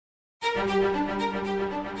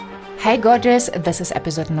Hey gorgeous, this is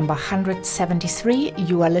episode number 173.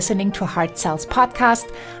 You are listening to Heart Sells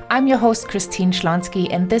Podcast. I'm your host Christine Schlonsky,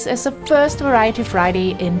 and this is the first Variety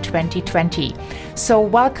Friday in 2020. So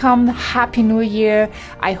welcome, Happy New Year.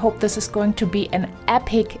 I hope this is going to be an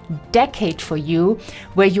epic decade for you,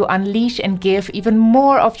 where you unleash and give even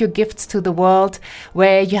more of your gifts to the world,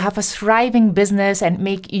 where you have a thriving business and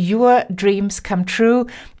make your dreams come true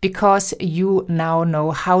because you now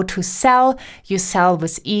know how to sell. You sell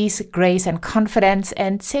with ease, grace, and confidence,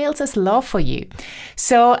 and sales is love for you.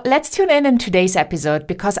 So let's tune in today's episode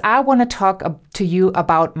because I want to talk to you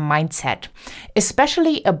about mindset,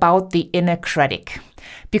 especially about the inner critic.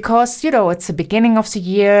 Because, it's the beginning of the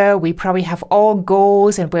year, we probably have all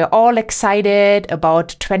goals and we're all excited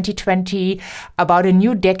about 2020, about a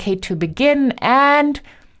new decade to begin, and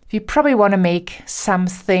we probably want to make some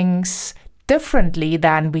things differently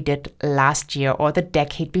than we did last year or the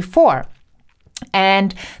decade before.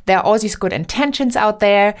 And there are all these good intentions out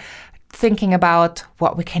there, thinking about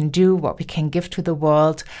what we can do, what we can give to the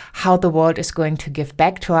world, how the world is going to give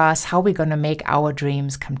back to us, how we're going to make our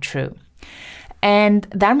dreams come true. And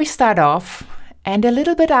then we start off, and a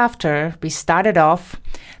little bit after we started off,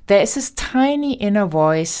 there is this tiny inner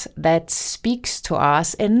voice that speaks to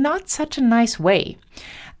us in not such a nice way.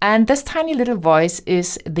 And this tiny little voice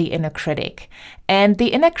is the inner critic. And the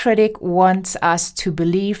inner critic wants us to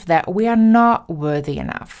believe that we are not worthy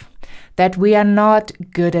enough, that we are not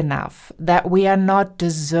good enough, that we are not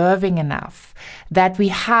deserving enough, that we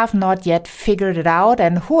have not yet figured it out,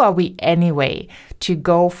 and who are we anyway to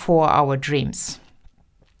go for our dreams.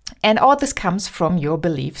 And all this comes from your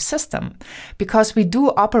belief system, because we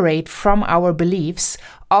do operate from our beliefs.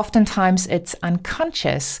 Oftentimes it's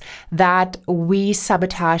unconscious that we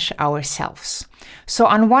sabotage ourselves. So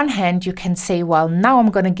on one hand, you can say, well, now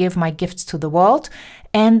I'm going to give my gifts to the world.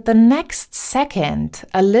 And the next second,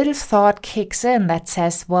 a little thought kicks in that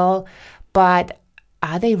says, well, but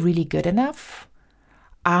are they really good enough?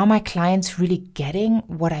 Are my clients really getting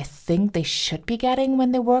what I think they should be getting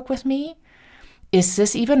when they work with me? Is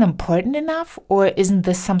this even important enough, or isn't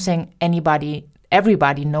this something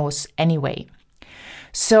everybody knows anyway?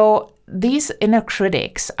 So these inner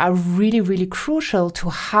critics are really, really crucial to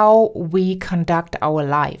how we conduct our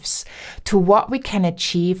lives, to what we can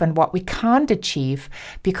achieve and what we can't achieve.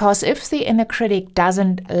 Because if the inner critic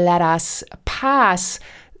doesn't let us pass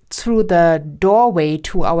through the doorway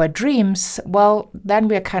to our dreams, well, then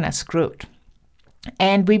we're kind of screwed.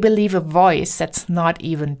 And we believe a voice that's not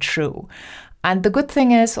even true. And the good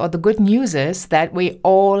thing is, or the good news is, that we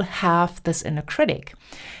all have this inner critic.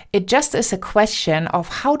 It just is a question of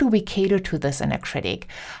how do we cater to this inner critic?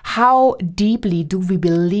 How deeply do we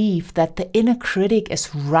believe that the inner critic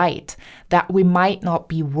is right, that we might not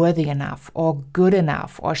be worthy enough, or good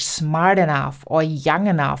enough, or smart enough, or young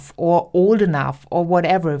enough, or old enough, or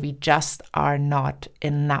whatever, we just are not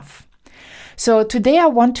enough. So today I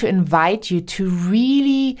want to invite you to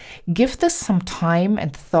really give this some time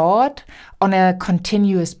and thought on a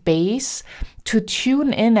continuous base to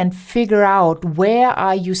tune in and figure out, where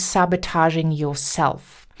are you sabotaging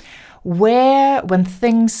yourself? Where, when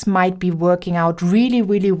things might be working out really,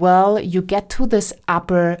 really well, you get to this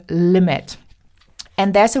upper limit.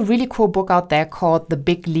 And there's a really cool book out there called The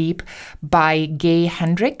Big Leap by Gay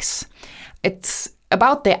Hendricks. It's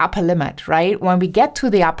about the upper limit, right? When we get to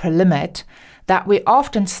the upper limit, that we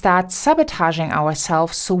often start sabotaging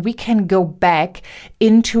ourselves so we can go back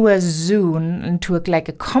into a zone, into like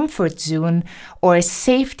a comfort zone or a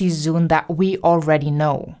safety zone that we already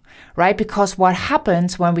know, right? Because what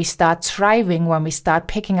happens when we start thriving, when we start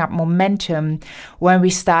picking up momentum, when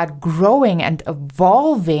we start growing and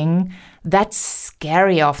evolving, that's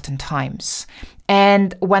scary oftentimes.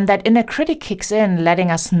 And when that inner critic kicks in,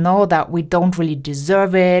 letting us know that we don't really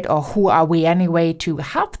deserve it, or who are we anyway to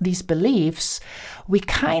have these beliefs, we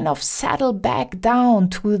kind of settle back down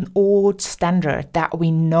to an old standard that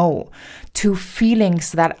we know, to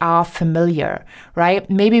feelings that are familiar, right?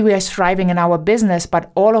 Maybe we are thriving in our business,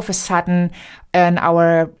 but all of a sudden in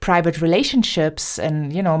our private relationships,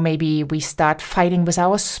 and maybe we start fighting with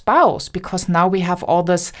our spouse because now we have all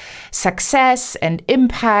this success and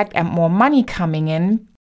impact and more money coming in,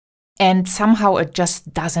 and somehow it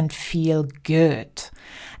just doesn't feel good.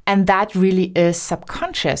 And that really is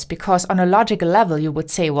subconscious, because on a logical level, you would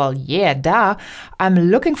say, well, yeah, duh, I'm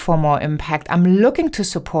looking for more impact. I'm looking to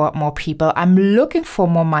support more people. I'm looking for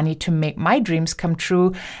more money to make my dreams come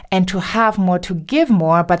true and to have more, to give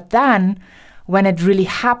more. But then when it really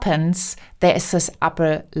happens, there is this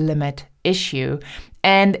upper limit issue.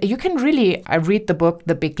 And you can really read the book,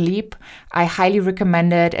 The Big Leap. I highly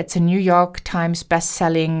recommend it. It's a New York Times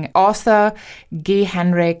best-selling author, Gay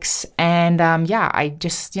Hendricks. And I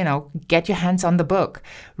just, get your hands on the book.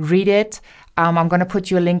 Read it. I'm going to put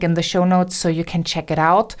you a link in the show notes so you can check it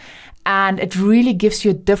out. And it really gives you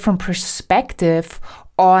a different perspective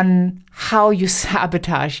on how you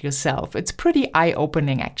sabotage yourself. It's pretty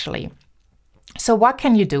eye-opening, actually. So what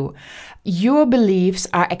can you do? Your beliefs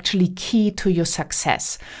are actually key to your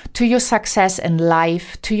success in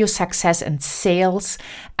life, to your success in sales,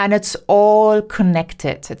 and it's all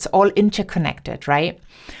connected. It's all interconnected, right?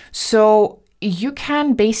 So you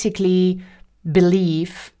can basically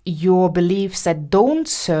believe your beliefs that don't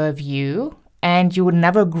serve you and you will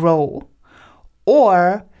never grow,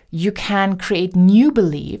 or you can create new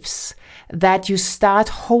beliefs that you start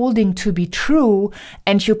holding to be true,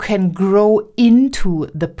 and you can grow into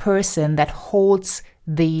the person that holds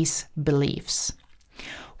these beliefs.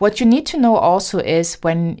 What you need to know also is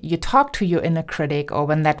when you talk to your inner critic, or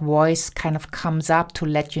when that voice kind of comes up to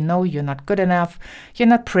let you know you're not good enough, you're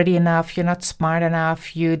not pretty enough, you're not smart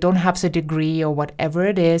enough, you don't have the degree or whatever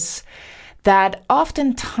it is, that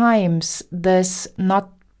oftentimes this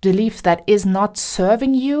belief that is not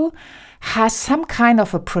serving you has some kind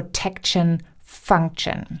of a protection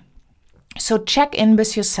function. So check in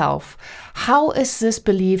with yourself. How is this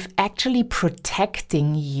belief actually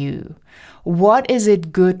protecting you? What is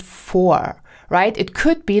it good for? Right? It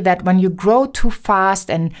could be that when you grow too fast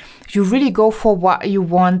and you really go for what you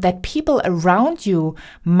want, that people around you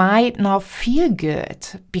might not feel good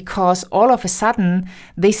because all of a sudden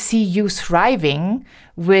they see you thriving,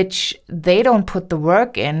 which they don't put the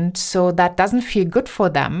work in, so that doesn't feel good for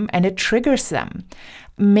them and it triggers them.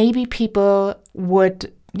 Maybe people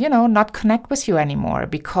would, not connect with you anymore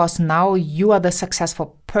because now you are the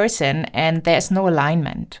successful person and there's no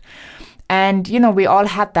alignment. And, we all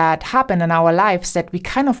had that happen in our lives, that we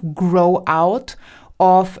kind of grow out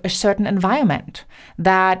of a certain environment,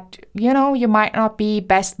 that, you might not be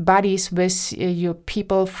best buddies with your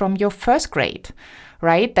people from your first grade,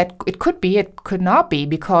 right? That it could not be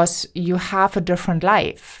because you have a different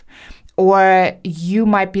life. Or you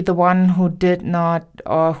might be the one who did not,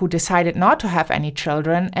 or who decided not to have any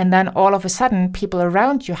children, and then all of a sudden people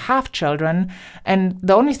around you have children, and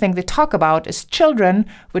the only thing they talk about is children,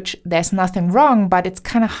 which there's nothing wrong, but it's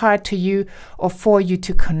kind of hard to you or for you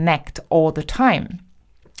to connect all the time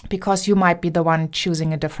because you might be the one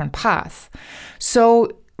choosing a different path.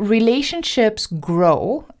 So relationships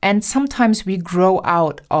grow, and sometimes we grow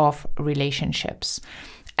out of relationships.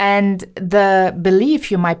 And the belief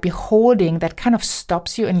you might be holding that kind of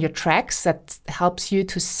stops you in your tracks, that helps you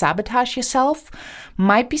to sabotage yourself,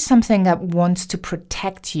 might be something that wants to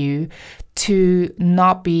protect you to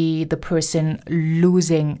not be the person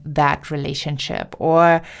losing that relationship,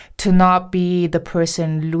 or to not be the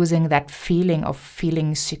person losing that feeling of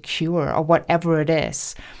feeling secure, or whatever it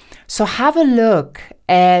is. So have a look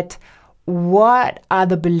at what are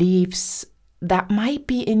the beliefs that might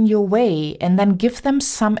be in your way, and then give them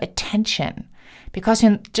some attention, because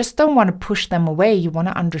you just don't want to push them away. You want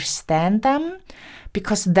to understand them,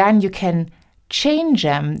 because then you can change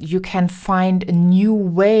them. You can find a new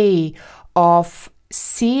way of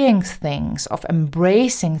seeing things, of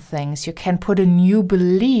embracing things. You can put a new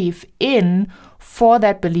belief in for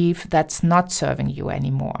that belief that's not serving you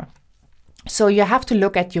anymore. So you have to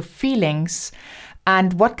look at your feelings.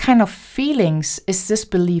 And what kind of feelings is this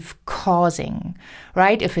belief causing,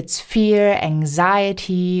 right? If it's fear,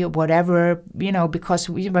 anxiety, whatever, because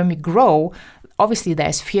when we grow, obviously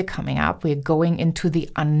there's fear coming up. We're going into the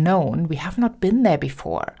unknown. We have not been there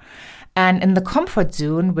before. And in the comfort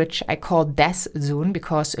zone, which I call death zone,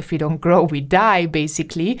 because if we don't grow, we die,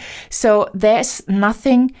 basically. So there's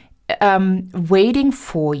nothing waiting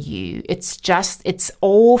for you. It's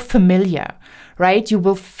all familiar, right? You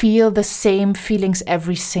will feel the same feelings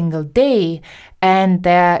every single day, and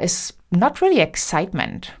there is not really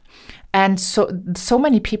excitement. And so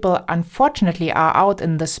many people, unfortunately, are out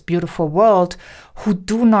in this beautiful world who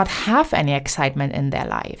do not have any excitement in their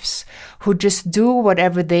lives, who just do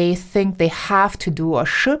whatever they think they have to do or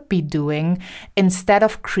should be doing instead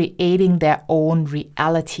of creating their own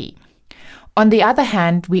reality. On the other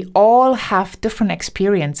hand, we all have different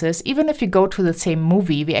experiences. Even if you go to the same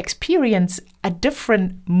movie, we experience a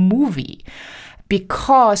different movie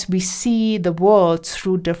because we see the world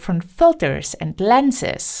through different filters and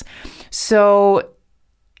lenses. So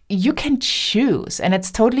you can choose, and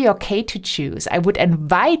it's totally okay to choose. I would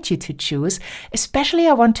invite you to choose. Especially,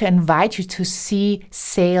 I want to invite you to see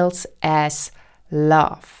sales as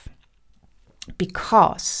love,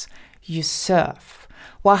 because you serve.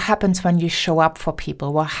 What happens when you show up for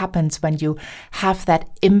people? What happens when you have that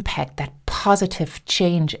impact, that positive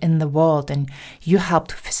change in the world, and you help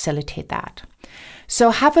to facilitate that?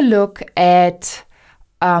 So have a look at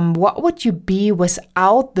what would you be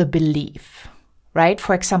without the belief, right?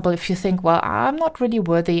 For example, if you think, well, I'm not really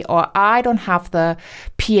worthy, or I don't have the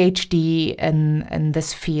PhD in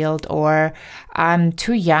this field, or I'm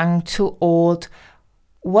too young, too old,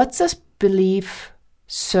 what's this belief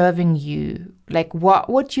serving you? Like, what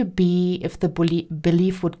would you be if the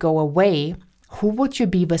belief would go away? Who would you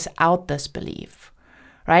be without this belief,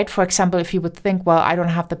 right? For example, if you would think, well, I don't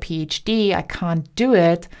have the PhD, I can't do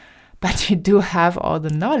it, but you do have all the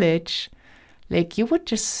knowledge, like you would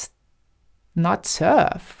just not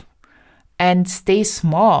serve and stay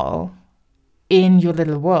small in your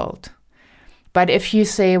little world. But if you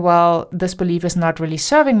say, well, this belief is not really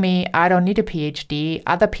serving me, I don't need a PhD,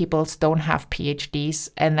 other people don't have PhDs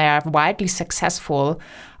and they are widely successful,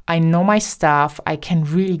 I know my stuff, I can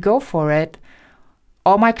really go for it,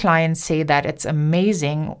 all my clients say that it's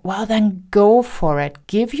amazing, well, then go for it.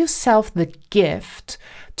 Give yourself the gift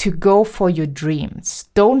to go for your dreams.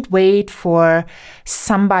 Don't wait for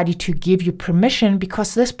somebody to give you permission,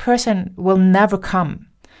 because this person will never come.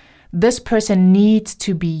 This person needs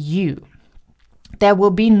to be you. There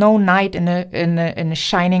will be no knight in a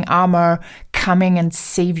shining armor coming and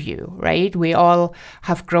save you, right? We all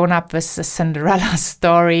have grown up with the Cinderella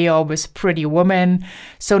story or with Pretty Woman.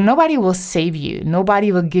 So nobody will save you.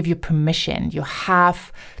 Nobody will give you permission. You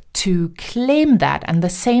have to claim that. And the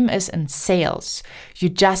same is in sales. You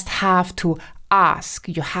just have to ask,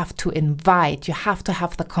 you have to invite, you have to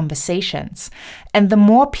have the conversations. And the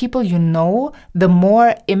more people you know, the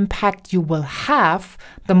more impact you will have.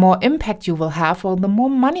 The more impact you will have, well, the more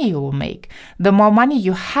money you will make. The more money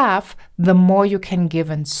you have, the more you can give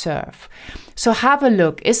and serve. So have a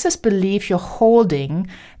look. Is this belief you're holding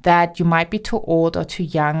that you might be too old or too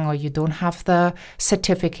young, or you don't have the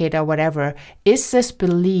certificate or whatever? Is this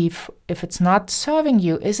belief, if it's not serving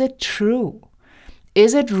you, is it true?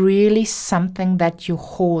 Is it really something that you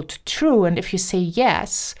hold true? And if you say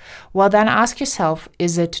yes, well, then ask yourself,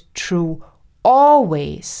 is it true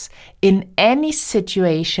always in any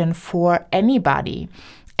situation for anybody?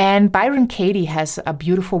 And Byron Katie has a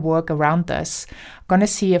beautiful work around this. I'm going to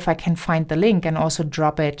see if I can find the link and also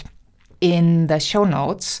drop it in the show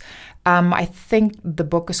notes. I think the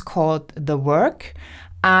book is called The Work.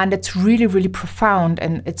 And it's really, really profound,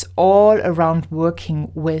 and it's all around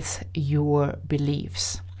working with your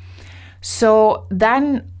beliefs. So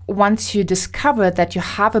then once you discover that you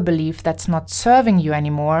have a belief that's not serving you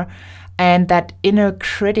anymore, and that inner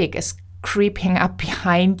critic is creeping up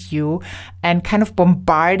behind you and kind of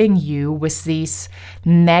bombarding you with these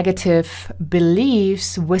negative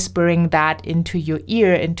beliefs, whispering that into your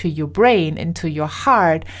ear, into your brain, into your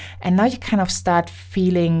heart. And now you kind of start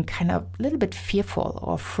feeling kind of a little bit fearful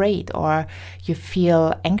or afraid, or you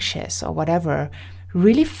feel anxious or whatever.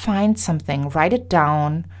 Really find something, write it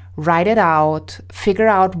down, write it out, figure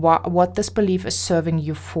out what this belief is serving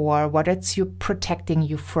you for, what it's protecting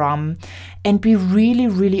you from, and be really,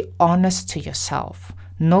 really honest to yourself.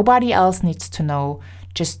 Nobody else needs to know.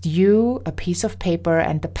 Just you, a piece of paper,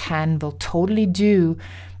 and the pen will totally do.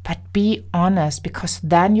 But be honest, because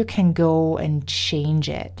then you can go and change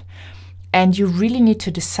it. And you really need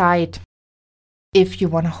to decide if you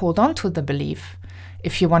want to hold on to the belief,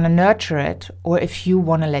 if you want to nurture it, or if you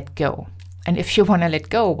want to let go. And if you want to let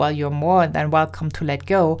go, well, you're more than welcome to let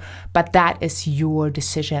go, but that is your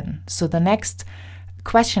decision. So the next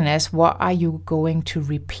question is, what are you going to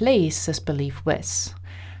replace this belief with,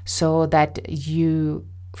 so that you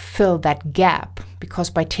fill that gap? Because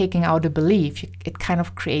by taking out a belief, it kind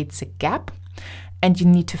of creates a gap, and you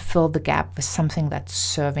need to fill the gap with something that's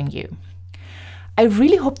serving you. I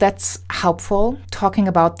really hope that's helpful, talking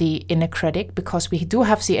about the inner critic, because we do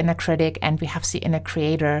have the inner critic and we have the inner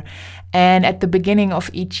creator. And at the beginning of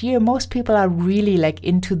each year, most people are really like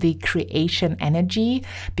into the creation energy,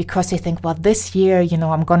 because they think, well, this year,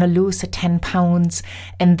 I'm going to lose 10 pounds.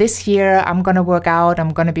 And this year I'm going to work out,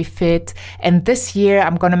 I'm going to be fit. And this year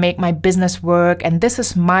I'm going to make my business work. And this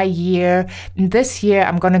is my year. And this year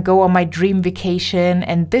I'm going to go on my dream vacation.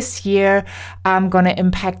 And this year I'm going to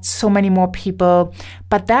impact so many more people.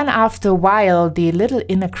 But then after a while, the little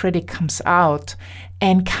inner critic comes out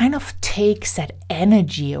and kind of takes that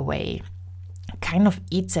energy away, kind of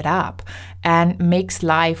eats it up, and makes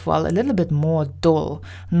life, well, a little bit more dull,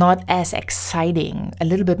 not as exciting, a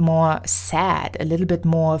little bit more sad, a little bit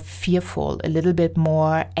more fearful, a little bit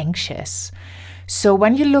more anxious. So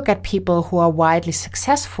when you look at people who are widely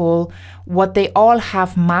successful, what they all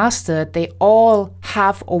have mastered, they all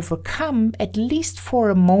have overcome, at least for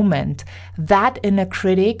a moment, that inner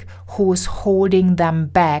critic who is holding them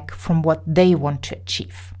back from what they want to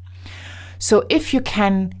achieve. So if you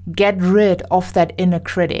can get rid of that inner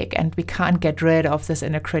critic, and we can't get rid of this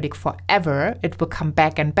inner critic forever, it will come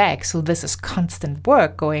back and back. So this is constant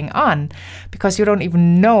work going on because you don't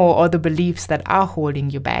even know all the beliefs that are holding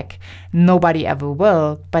you back. Nobody ever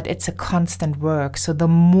will, but it's a constant work. So the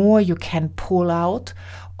more you can pull out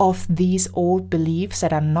of these old beliefs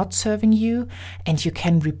that are not serving you, and you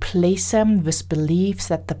can replace them with beliefs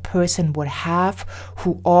that the person would have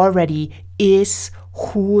who already is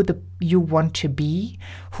who you want to be,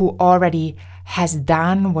 who already has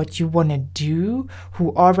done what you want to do,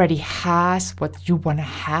 who already has what you want to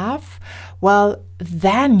have, well,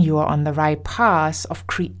 then you are on the right path of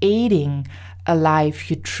creating a life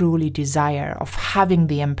you truly desire, of having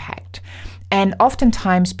the impact. And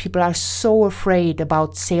oftentimes people are so afraid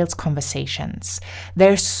about sales conversations.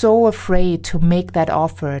 They're so afraid to make that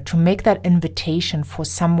offer, to make that invitation for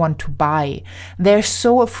someone to buy. They're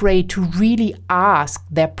so afraid to really ask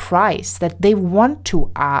their price that they want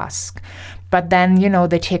to ask. But then,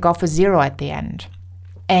 they take off a zero at the end.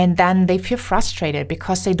 And then they feel frustrated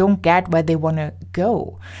because they don't get where they want to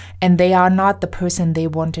go. And they are not the person they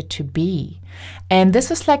wanted to be. And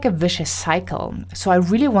this is like a vicious cycle. So I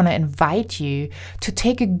really want to invite you to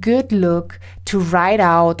take a good look, to write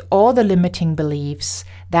out all the limiting beliefs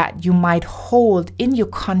that you might hold in your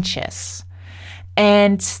conscious,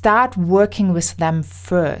 and start working with them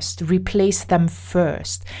first, replace them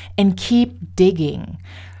first, and keep digging.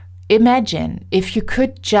 Imagine if you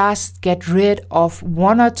could just get rid of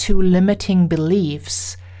 1 or 2 limiting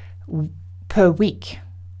beliefs per week,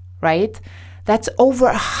 right? That's over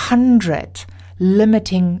 100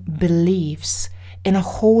 limiting beliefs in a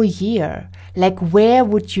whole year. Like, where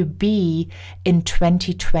would you be in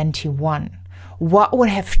 2021? What would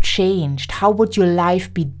have changed? How would your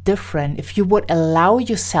life be different if you would allow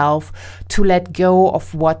yourself to let go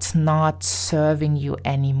of what's not serving you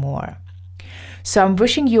anymore? So I'm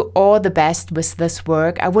wishing you all the best with this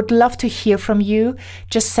work. I would love to hear from you.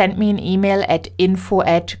 Just send me an email at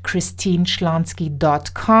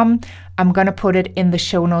info@christineschlonski.com. I'm going to put it in the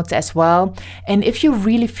show notes as well. And if you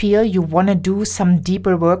really feel you want to do some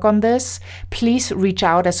deeper work on this, please reach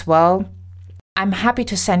out as well. I'm happy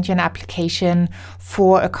to send you an application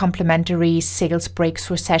for a complimentary sales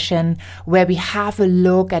breakthrough session where we have a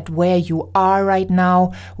look at where you are right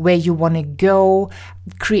now, where you want to go,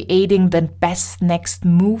 creating the best next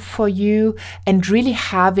move for you, and really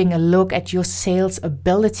having a look at your sales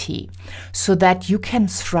ability so that you can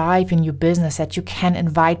thrive in your business, that you can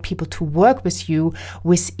invite people to work with you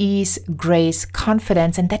with ease, grace,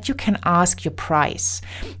 confidence, and that you can ask your price.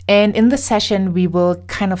 And in the session, we will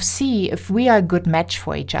kind of see if we are a good match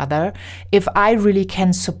for each other, if I really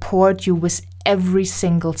can support you with every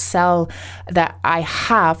single cell that I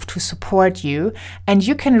have to support you, and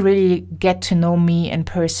you can really get to know me in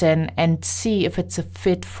person and see if it's a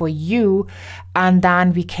fit for you, and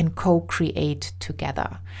then we can co-create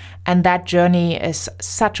together. And that journey is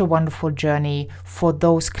such a wonderful journey for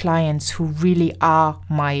those clients who really are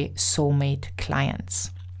my soulmate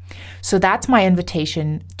clients. So that's my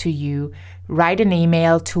invitation to you. Write an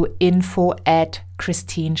email to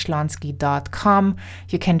info@christineschlonski.com.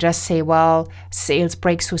 You can just say, sales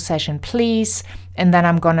breakthrough session, please. And then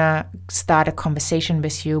I'm going to start a conversation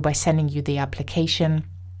with you by sending you the application,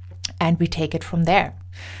 and we take it from there.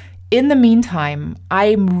 In the meantime,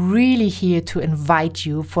 I'm really here to invite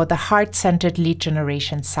you for the Heart-Centered Lead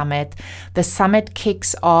Generation Summit. The summit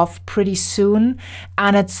kicks off pretty soon,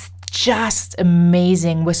 and it's just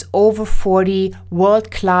amazing with over 40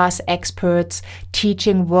 world-class experts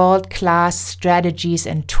teaching world-class strategies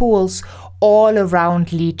and tools all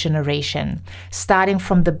around lead generation, starting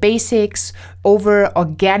from the basics over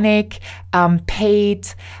organic, paid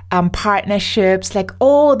partnerships, like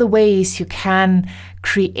all the ways you can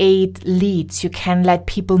create leads. You can let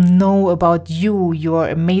people know about you, your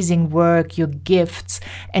amazing work, your gifts,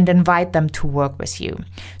 and invite them to work with you.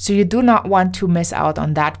 So you do not want to miss out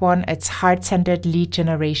on that one. It's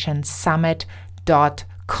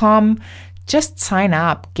heartcenteredleadgenerationsummit.com. Just sign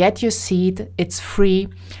up, get your seat. It's free.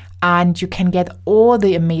 And you can get all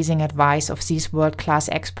the amazing advice of these world-class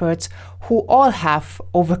experts who all have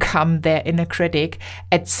overcome their inner critic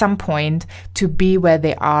at some point to be where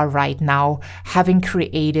they are right now, having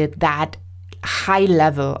created that high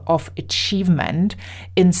level of achievement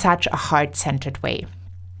in such a heart-centered way.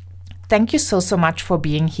 Thank you so much for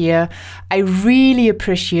being here. I really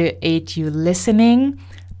appreciate you listening.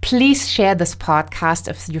 Please share this podcast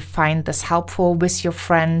if you find this helpful with your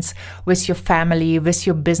friends, with your family, with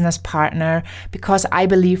your business partner, because I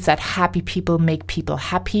believe that happy people make people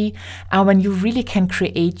happy. And when you really can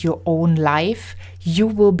create your own life, you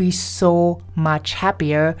will be so much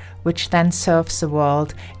happier, which then serves the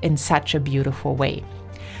world in such a beautiful way.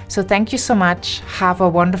 So thank you so much. Have a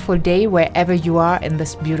wonderful day wherever you are in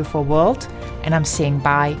this beautiful world. And I'm saying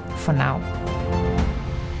bye for now.